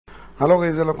Hello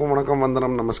guys, welcome,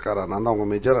 vandanam, namaskara. நான் தான் உங்க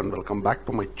major and welcome back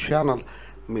to my channel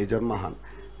major மகான்.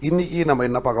 இன்னைக்கு நம்ம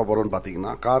என்ன பார்க்க போறோம்னு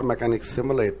பாத்தீங்கன்னா கார் மெக்கானிக்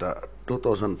சிமுலேட்டர்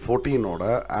 2014 ஓட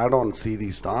ஆட் ஆன்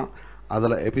சீரிஸ் தான்.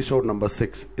 அதுல எபிசோட் நம்பர்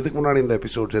 6. இதுக்கு முன்னாடி இந்த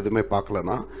எபிசோட்ஸ் எதுவுமே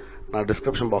பார்க்கலனா நான்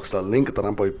டிஸ்கிரிப்ஷன் பாக்ஸ்ல லிங்க்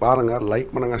தரேன், போய் பாருங்க,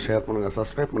 லைக் பண்ணுங்க, ஷேர் பண்ணுங்க,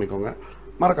 சப்ஸ்கிரைப் பண்ணிக்கோங்க,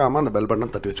 மறக்காம அந்த பெல்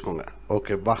பட்டன் தட்டி வச்சுக்கோங்க.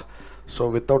 ஓகே வா. So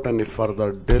without any further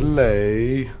delay,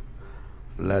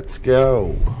 let's go.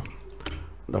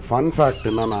 The fun fact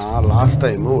என்னன்னா, லாஸ்ட்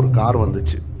டைம் ஒரு கார்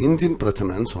வந்துச்சு, இன்ஜின்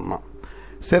பிரச்சனைன்னு சொன்னான்.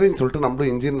 சரின்னு சொல்லிட்டு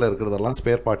நம்மளும் இன்ஜினில் இருக்கிறதெல்லாம்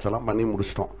ஸ்பேர் பார்ட்ஸ் எல்லாம் பண்ணி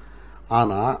முடிச்சிட்டோம்.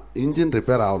 ஆனால் இன்ஜின்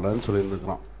ரிப்பேர் ஆகலைன்னு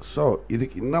சொல்லியிருந்துக்கிறோம். ஸோ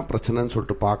இதுக்கு என்ன பிரச்சனைன்னு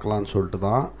சொல்லிட்டு பார்க்கலான்னு சொல்லிட்டு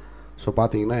தான். ஸோ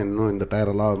பார்த்தீங்கன்னா இன்னும் இந்த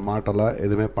டயரெல்லாம் மாட்டலை,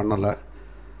 எதுவுமே பண்ணலை.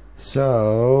 ஸோ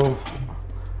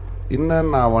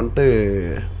இன்னும் நான் வந்துட்டு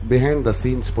பிஹைண்ட் த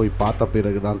சீன்ஸ் போய் பார்த்த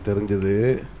பிறகு தான் தெரிஞ்சது.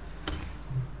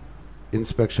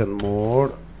 இன்ஸ்பெக்ஷன்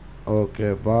மோட்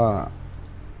ஓகேப்பா.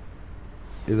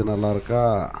 இது நல்லா இருக்கா,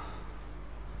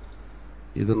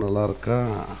 இது நல்லா இருக்கா.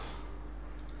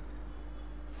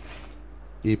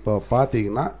 இப்போ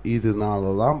பார்த்தீங்கன்னா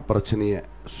இதனால தான் பிரச்சனையே.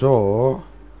 ஸோ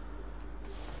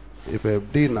இப்போ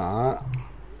எப்படின்னா,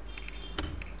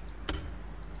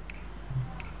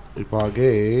 இப்போ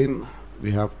again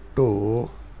we have to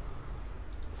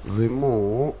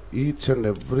remove each and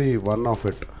every one of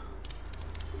it.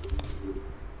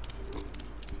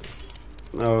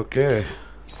 Okay,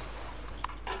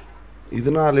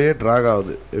 இதனாலே ட்ராக்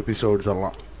ஆகுது எபிசோட்ஸ்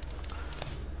எல்லாம்.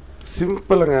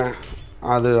 சிம்பிளுங்க.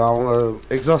 அது அவங்க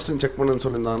எக்ஸாஸ்டிங் செக் பண்ணுன்னு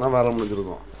சொல்லியிருந்தாங்கன்னா வேலை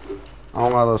முடிஞ்சிருக்கும்.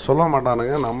 அவங்க அதை சொல்ல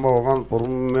மாட்டானுங்க. நம்ம உட்காந்து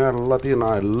பொறுமையாக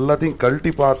நான் எல்லாத்தையும்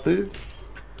கழட்டி பார்த்து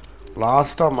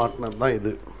லாஸ்ட்டாக மாட்டினது தான்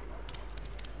இது.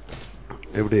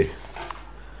 எப்படி?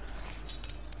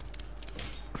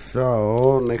 ஸோ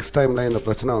நெக்ஸ்ட் டைமில் இந்த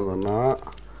பிரச்சனை வந்ததுன்னா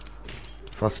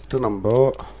ஃபஸ்ட்டு நம்ம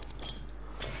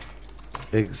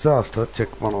எக்ஸாஸ்ட்டை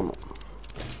செக் பண்ணணும்.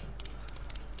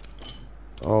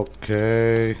 ஓகே,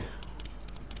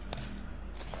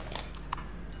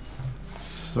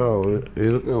 ஸோ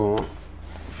இதுக்கும்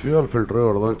ஃபியூல் ஃபில்ட்ரு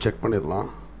ஒரு தான் செக் பண்ணிடலாம்.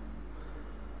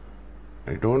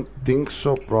 I don't think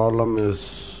so problem is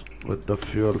with the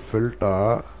fuel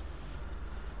filter.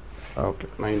 Okay,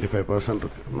 95%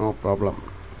 இருக்குது, நோ ப்ராப்ளம்.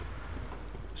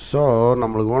 ஸோ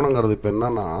நம்மளுக்கு வேணுங்கிறது இப்போ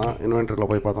என்னென்னா,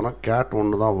 இன்வென்ட்ரியில் போய் பார்த்தோன்னா கேட்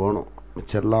ஒன்று தான் வேணும்,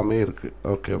 மிச்சம் எல்லாமே இருக்குது.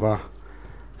 ஓகேவா?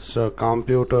 So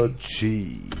computer G,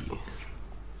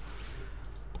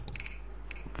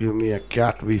 give me a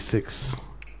cat v6.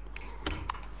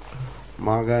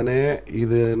 மகனே,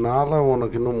 இதனால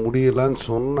உனக்கு இன்னும் முடியலன்னு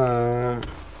சொன்ன.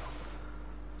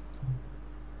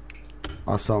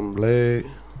 அசம்பிளே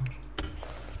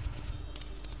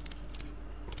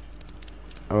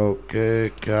ஓகே,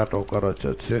 கேட் உட்கார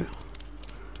வச்சாச்சு.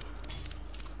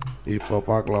 இப்போ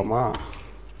பார்க்கலாமா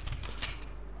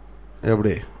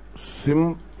எப்படி?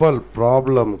 சிம்பிள்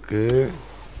ப்ராப்ளம்க்கு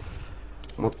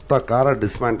மொத்த காரை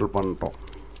டிஸ்மேண்டில் பண்ணிட்டோம்.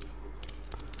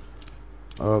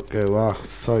 ஓகேவா?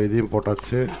 ஸோ இதையும்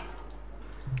போட்டாச்சு.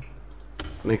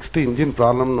 நெக்ஸ்ட்டு இன்ஜின்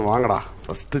ப்ராப்ளம்னு வாங்கடா.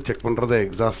 ஃபஸ்ட்டு செக் பண்ணுறது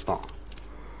எக்ஸாஸ்ட் தான்.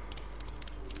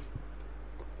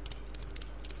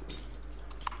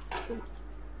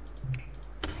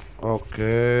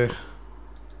 ஓகே,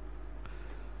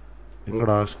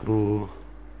 எங்கடா ஸ்க்ரூ?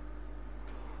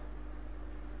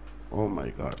 Oh my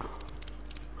God.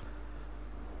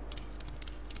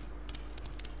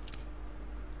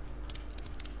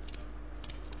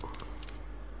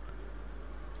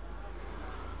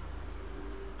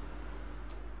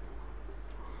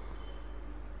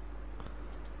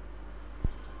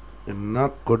 என்ன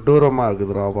கொடூரமாக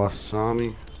இருக்குதுராவா சாமி.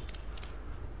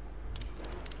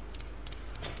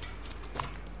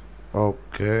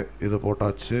 ஓகே, இது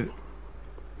போட்டாச்சு.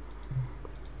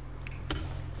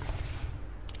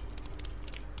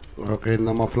 ஓகே,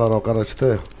 இந்த மஃப்ளர் உட்கார வச்சுட்டு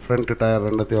ஃப்ரண்ட் டயர்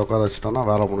ரெண்டத்தையும் உட்கார வச்சுட்டோன்னா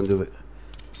வேலை முடிஞ்சுது.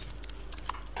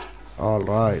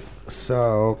 ஆல்ரைட். ஸோ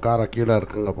காரை கீழே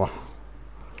இருக்குங்கப்பா.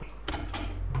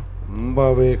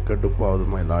 ரொம்பவே கடுப்பாகுது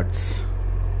மை லார்ட்ஸ்.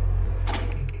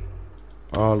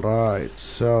 ஆல்ரைட்.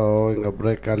 ஸோ இங்கே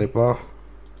பிரேக் காலிப்பா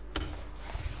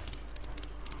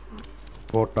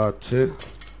போட்டாச்சு.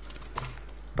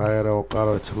 டயரை உட்கார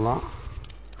வச்சிடலாம்.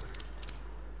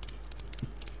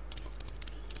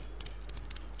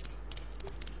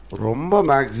 ரொம்ப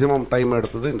மேக்ஸிமம் டைம்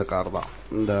எடுத்தது இந்த கார் தான்,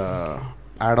 இந்த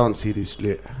ஆட் ஆன்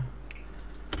சீரீஸ்லேயே.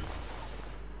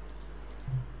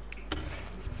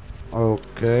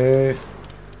 ஓகே,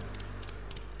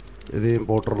 இதையும்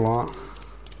போட்டுடலாம்.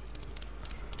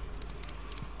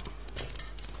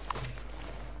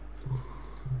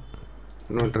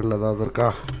 இன்வென்ட்ரியில் ஏதாவது இருக்கா?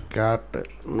 கேட்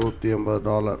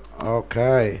 $180. ஓகே,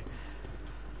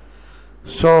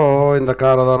 ஸோ இந்த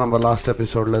காரை தான் நம்ம லாஸ்ட்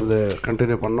எபிசோட்லேருந்து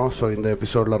கண்டினியூ பண்ணோம். ஸோ இந்த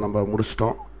எபிசோடில் நம்ம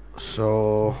முடிச்சிட்டோம். ஸோ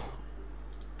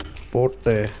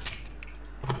போட்டு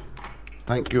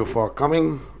தேங்க்யூ ஃபார்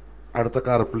கம்மிங். அடுத்த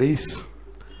கார் ப்ளீஸ்.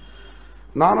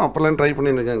 நானும் அப்போல்லாம் ட்ரை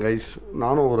பண்ணியிருக்கேன் கைஸ்.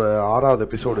 நானும் ஒரு 6வது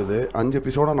எபிசோடு, இது 5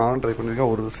 எபிசோடாக நானும் ட்ரை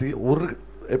பண்ணியிருக்கேன். ஒரு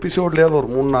எபிசோட்லேயாவது ஒரு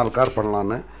 3-4 கார்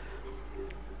பண்ணலான்னு.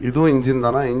 இதுவும் இன்ஜின்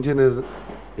தானே.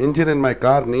 Engine in my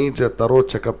car needs எ தரோ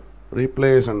செக்கப்,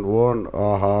 ரீப்ளேஸ் அண்ட் ஓன்.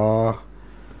 ஆஹா,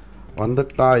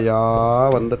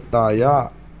 வந்துட்டாயா.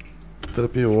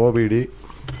 திருப்பி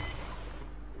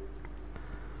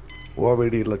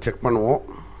ஓபிடியில் செக் பண்ணுவோம்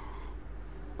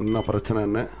என்ன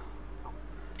பிரச்சனைன்னு.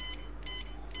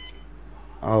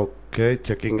 Okay,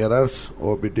 checking errors,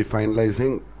 OPD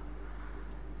finalising,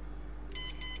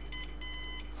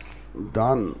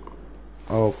 ton.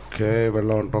 Okay,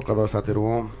 வெளில வந்துட்டோம். கதவை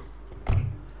சாத்திடுவோம்.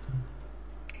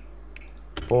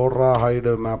 போடுறா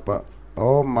ஹைடு மேப்பை. ஓ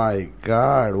மை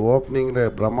காட்,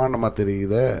 ஓப்பனிங்கில் பிரம்மாண்டமாக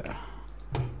தெரியுது.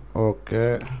 ஓகே,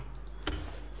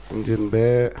 இன்ஜின் பே.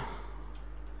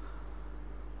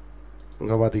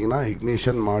 இங்கே பார்த்தீங்கன்னா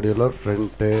இக்னிஷன் மாடியுலர்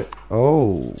ஃப்ரண்ட்டு. ஓ,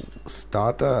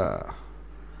 ஸ்டார்டர்,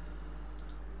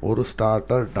 ஒரு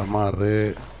ஸ்டார்டர் டமாரு.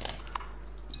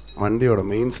 வண்டியோட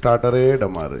மெயின் ஸ்டார்டரே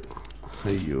டமாரு.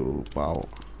 ஐயோ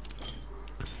பாவம்.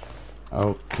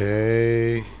 ஓகே,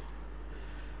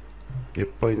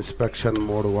 இப்போ இன்ஸ்பெக்ஷன்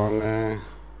மோடு வாங்க.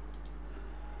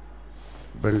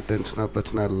 பெல்ட் டென்ஷனா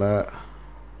பிரச்சனை இல்லை.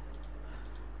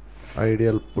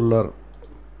 ஐடியல் புல்லர்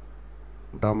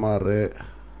டமாரு.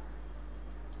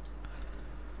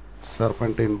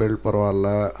 சர்பென்டைன் பெல்ட் பரவாயில்ல.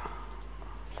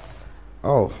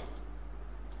 ஓ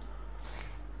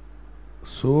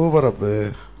சூப்பர். அப்பு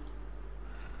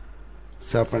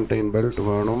சர்பென்டைன் பெல்ட்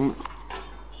வேணும்.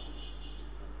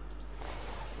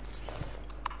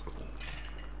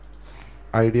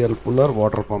 ஐடியல் புல்லர்,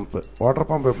 வாட்டர் பம்ப்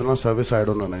எப்படின்னா சர்வீஸ்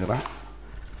ஆகிடும்னு நினைக்கிறேன்.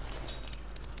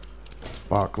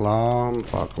 பார்க்கலாம்.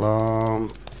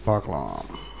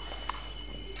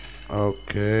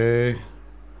 Okay,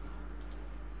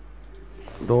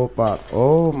 தோபார். Oh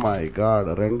my God,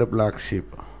 2 black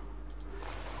sheep.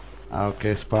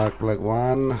 Okay, spark plug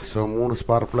 1. So 3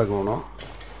 spark plug வேணும்.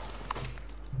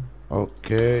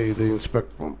 ஓகே, இது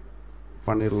இன்ஸ்பெக்ட்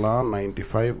பண்ணிடலாம்.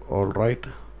 95. All right.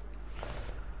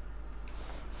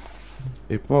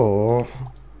 இப்போது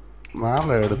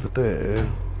மேலே எடுத்துட்டு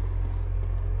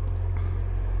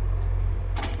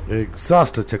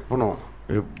எக்ஸாஸ்ட்டை செக் பண்ணுவோம்.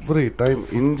 எவ்ரி டைம்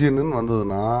இன்ஜின்னு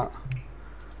வந்ததுன்னா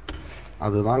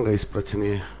அதுதான் கைஸ்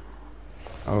பிரச்சனையே.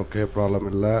 ஓகே, ப்ராப்ளம்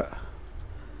இல்லை.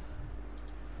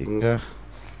 இங்கே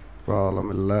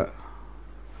ப்ராப்ளம் இல்லை.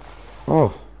 ஓ,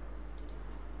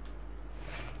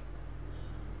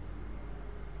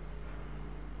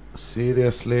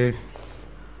 சீரியஸ்லி?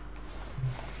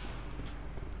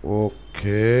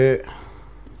 ஓகே,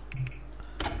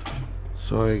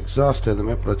 ஸோ எக்ஸாஸ்ட்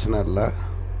எதுவுமே பிரச்சனை இல்லை.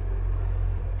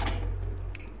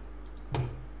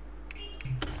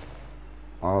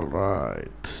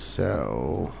 Alright, so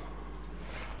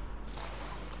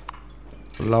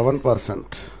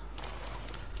 11%.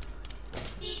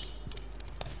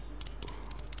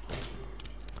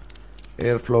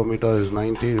 Air flow metre is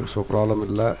 90, so problem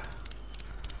இல்லை.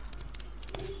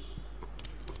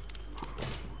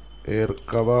 ஏர்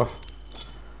கவர்,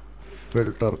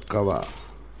 ஃபில்டர் கவர்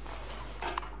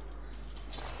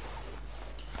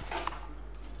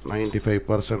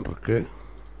 95% இருக்கு.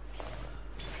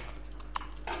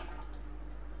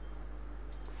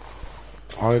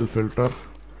 Oil filter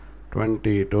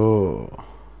 22.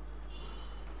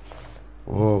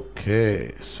 Okay,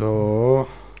 so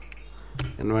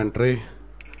inventory,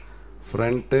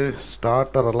 front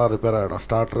starter எல்லாம் ரிப்பேர் ஆகிடும்.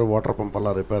 ஸ்டார்டரு, வாட்டர்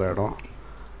பம்பெல்லாம் ரிப்பேர் ஆகிடும்.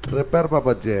 ரிப்பேர்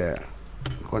பாப்பாச்சு,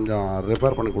 கொஞ்சம்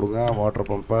ரிப்பேர் பண்ணி கொடுங்க வாட்டர்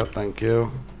பம்பை. தேங்க்யூ.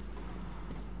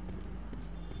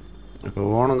 இப்போ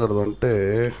வேணுங்கிறது வந்துட்டு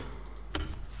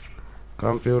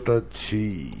கம்ப்யூட்டர் ஜி,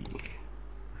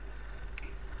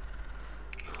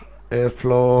 ஏர்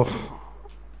ஃப்ளோ.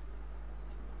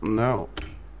 நோ,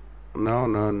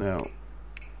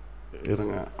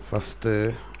 இருங்க. ஃபஸ்ட்டு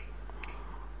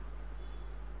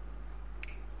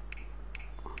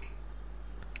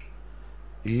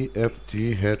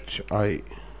EFGHI,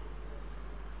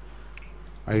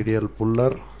 ஐடியல்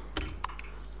புல்லர்,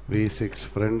 V6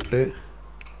 ஃப்ரண்ட்டு.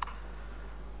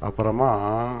 அப்புறமா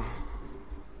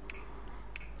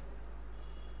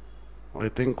ஐ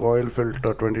திங்க் ஆயில்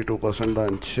ஃபில்டர் 22% தான்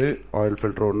இருந்துச்சு. Oil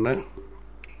filter 1.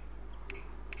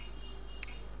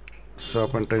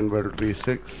 serpentine belt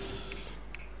V6,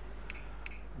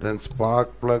 then spark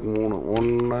plug 3, 1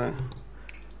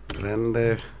 2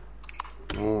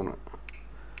 3.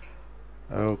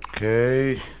 Okay,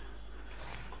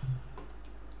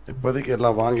 இப்போதைக்கு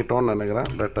எல்லாம் வாங்கிட்டோம்னு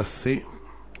நினைக்கிறேன். let us see.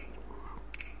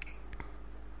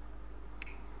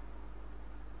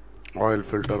 Oil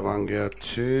filter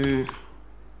வாங்கியாச்சு.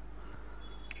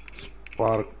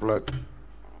 ஸ்பார்க் பிளக்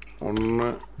 1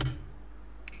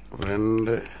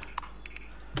 2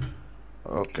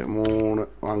 ஓகே 3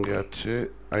 வாங்கியாச்சு.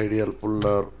 ஐடியல்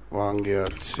புல்லர்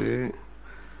வாங்கியாச்சு.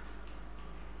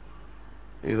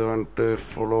 இது வந்துட்டு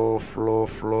flow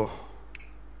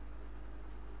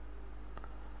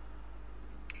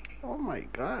oh my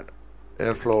God,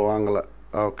 air flow வாங்கலை.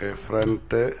 Okay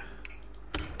front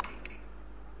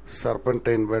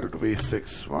serpentine belt V6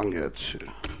 வாங்கியாச்சு.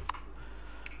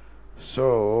 So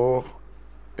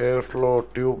air flow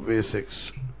tube V6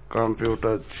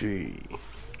 computer G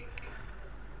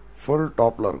full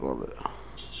டாப்பில் இருக்கும் அது.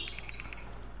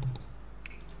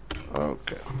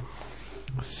 ஓகே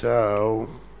ஸோ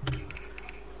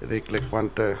இதை கிளிக்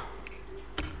பண்ணிட்டு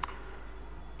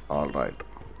all right,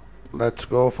 let's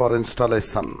go for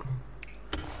installation.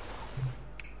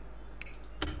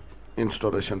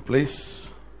 Installation please.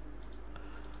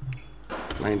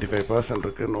 95%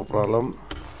 இருக்கு, no problem.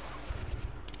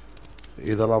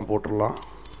 இதெல்லாம் போட்டுடலாம்.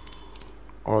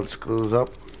 all screws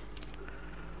up.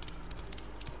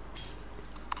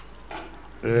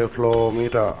 airflow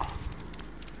meter.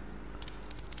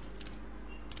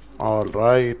 all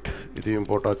right, இதையும்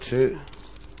போட்டாச்சு.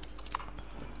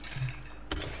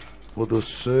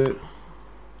 புதுசு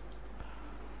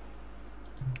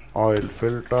ஆயில்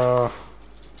ஃபில்டர்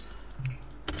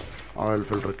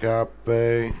கேப்பு,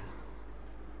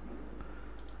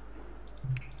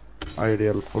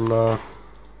 ஐடியல் புல்லர்,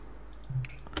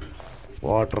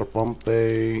 water pump.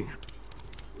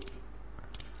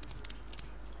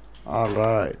 All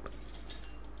right,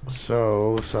 so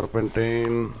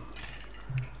சர்பென்டைன்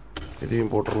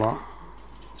இதையும் போட்டுடலாம்.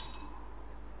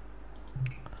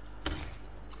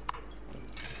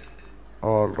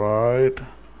 All right,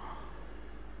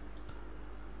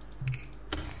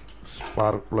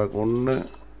 spark plug 1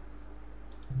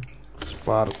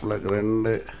 spark plug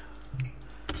 2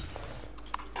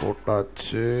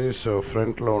 போட்டாச்சு. So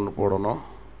ஃப்ரண்ட்டில் ஒன்று போடணும்.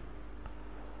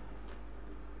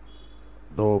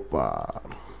 தோப்பா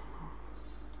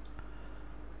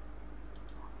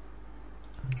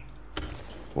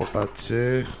போட்டாச்சு.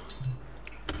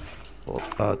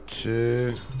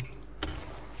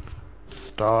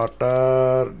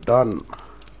 Starter ton.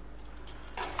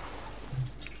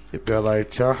 இப்போ அது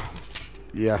ஆயிடுச்சா?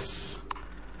 எஸ்.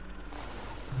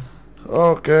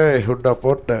 ஓகே, ஹுட்டை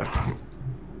போட்டு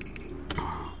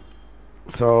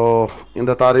ஸோ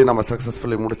இந்த தாரி நம்ம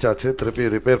சக்ஸஸ்ஃபுல்லி முடிச்சாச்சு. திருப்பி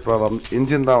ரிப்பேர் ப்ராப்ளம்,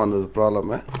 இன்ஜின் தான் வந்தது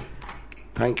ப்ராப்ளமு.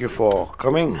 Thank you for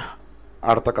coming.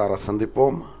 அடுத்த காரை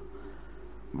சந்திப்போம்.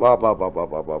 பா பா பா பா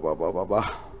பா பா பா பா பா பா.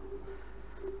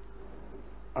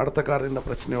 அடுத்த கார் இந்த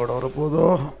பிரச்சனையோட வரப்போதோ?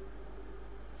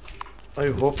 I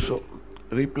hope so.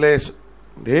 ரீப்ளேஸ்.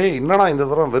 என்னடா இந்த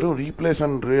தடவை வெறும் ரீப்ளேஸ்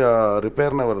அண்ட்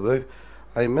ரிப்பேர்னு வருது.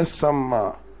 I miss some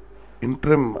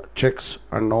interim checks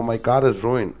and now my car is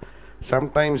ruined.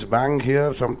 Sometimes bang here,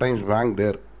 sometimes bang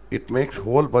there. It makes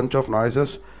whole bunch of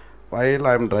noises while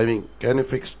I am driving. Can you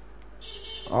fix?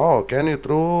 Oh, can you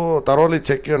thoroughly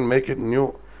check and make it new?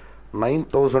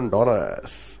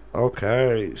 $9,000.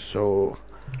 Okay, so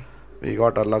we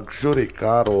got a luxury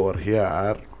car over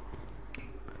here.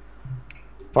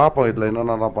 பாப்போம் இதில்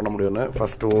என்னென்னலாம் பண்ண முடியும்னு.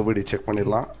 First OPD check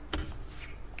பண்ணிடலாம்.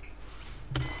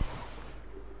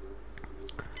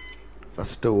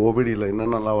 First ஓபிடியில்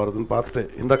என்னென்னலாம் வருதுன்னு பார்த்துட்டு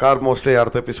இந்த கார் மோஸ்ட்லி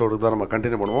அடுத்த எபிசோடுக்கு தான் நம்ம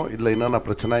கண்டினியூ பண்ணுவோம். இதில் என்னென்ன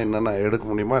பிரச்சனை, என்னென்ன எடுக்க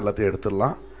முடியுமோ எல்லாத்தையும்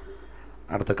எடுத்துடலாம்.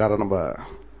 அடுத்த காரை நம்ம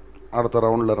அடுத்த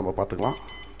ரவுண்டில் நம்ம பார்த்துக்கலாம்.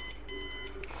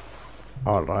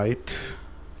 ஆல் ரைட்,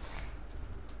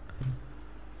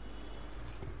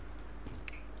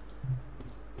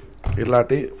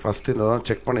 இல்லாட்டி ஃபஸ்ட்டு இந்த தான்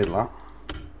செக் பண்ணிடலாம்.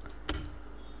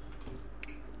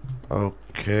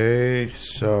 ஓகே,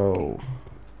 ஸோ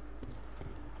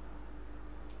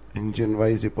இன்ஜின்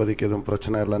வைஸ் இப்போதைக்கு எதுவும்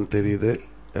பிரச்சனை இல்லைன்னு தெரியுது.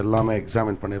 எல்லாமே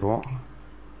எக்ஸாமின் பண்ணிடுவோம்.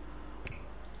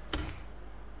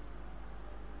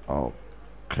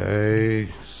 Okay,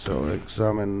 so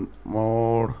examine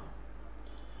mode.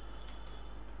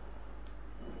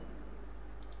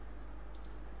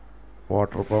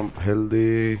 Water pump healthy,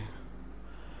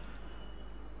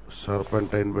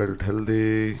 சர்பென்டைன் belt healthy,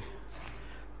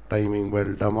 timing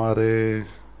belt அமாரு,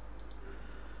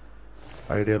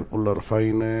 ideal புல்லர்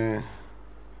ஃபைனு,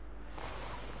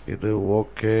 இது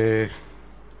ஓகே.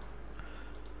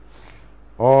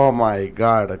 ஓ மை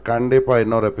காட், கண்டிப்பாக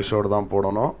இன்னொரு எபிசோடு தான்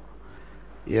போடணும்.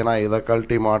 ஏன்னா இதை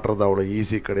கழட்டி மாட்டுறது அவ்வளோ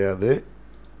ஈஸி கிடையாது.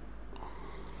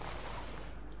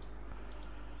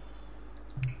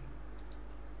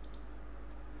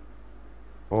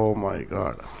 Oh my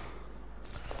God,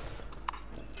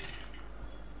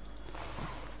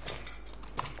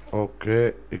 okay,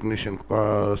 ignition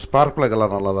spark plug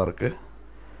எல்லாம் நல்லா தான் இருக்குது,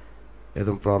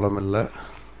 எதுவும் ப்ராப்ளம் இல்லை.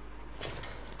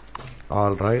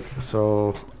 ஆல் ரைட், ஸோ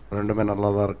ரெண்டுமே நல்லா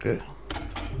தான் இருக்குது.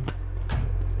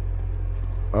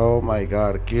 ஓ மை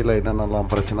காட், கீழே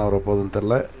என்னென்னலாம் பிரச்சனை வர போகுதுன்னு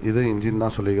தெரில. இது இன்ஜின்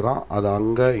தான் சொல்லிக்கிறான், அது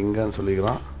அங்கே இங்கேன்னு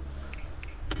சொல்லிக்கிறான்.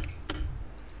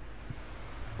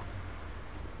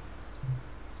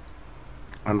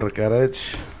 Under garage,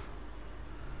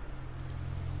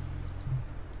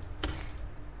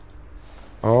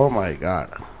 oh my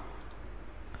God,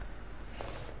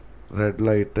 red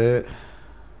light,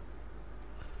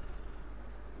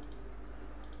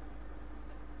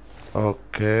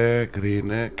 okay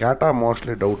green. கேட்டா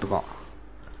மோஸ்ட்லி டவுட்டு தான்,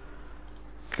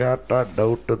 கேட்டா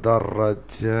டவுட்டு தான்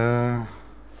ராஜா.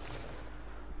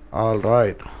 ஆல்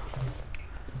ரைட்,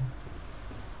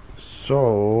 ஸோ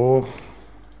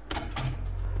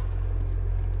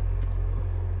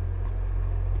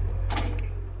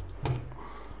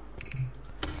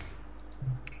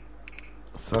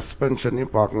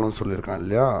சஸ்பென்ஷனையும் பார்க்கணும்னு சொல்லியிருக்கான்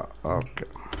இல்லையா? ஓகே,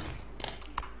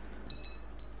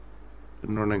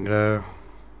 இன்னொன்று எங்கே?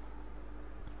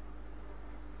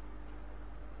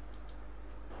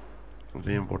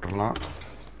 இதையும் போட்டுடலாம்.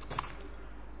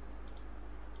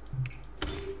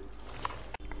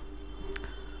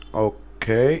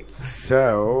 ஓகே, ஸோ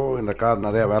இந்த கார்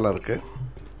நிறையா வேலை இருக்குது.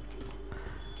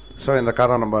 ஸோ இந்த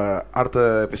காரை நம்ம அடுத்த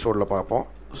எபிசோடில் பார்ப்போம்.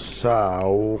 ஸோ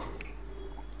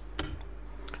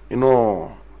இன்னும்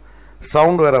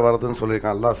சவுண்ட் வேறு வருதுன்னு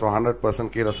சொல்லியிருக்காங்கல்ல, ஸோ 100%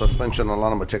 கீழே சஸ்பென்ஷன்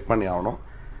எல்லாம் நம்ம செக் பண்ணி ஆகணும்.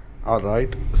 ஆல்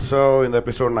ரைட், ஸோ இந்த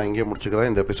எபிசோட் நான் இங்கேயே முடிச்சுக்கிறேன்.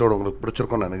 இந்த எபிசோடு உங்களுக்கு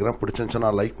பிடிச்சிருக்கும்னு நினைக்கிறேன்.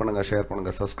 பிடிச்சிருந்துச்சுன்னா லைக் பண்ணுங்கள், ஷேர்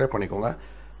பண்ணுங்கள், சப்ஸ்கிரைப் பண்ணிக்கோங்க,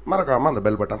 மறக்காமல் அந்த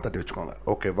பெல் பட்டன் தட்டி வச்சுக்கோங்க.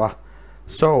 ஓகேவா?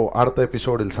 ஸோ அடுத்த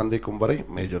எபிசோடில் சந்திக்கும் வரை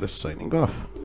மேஜர் இஸ் சைனிங் ஆஃப்.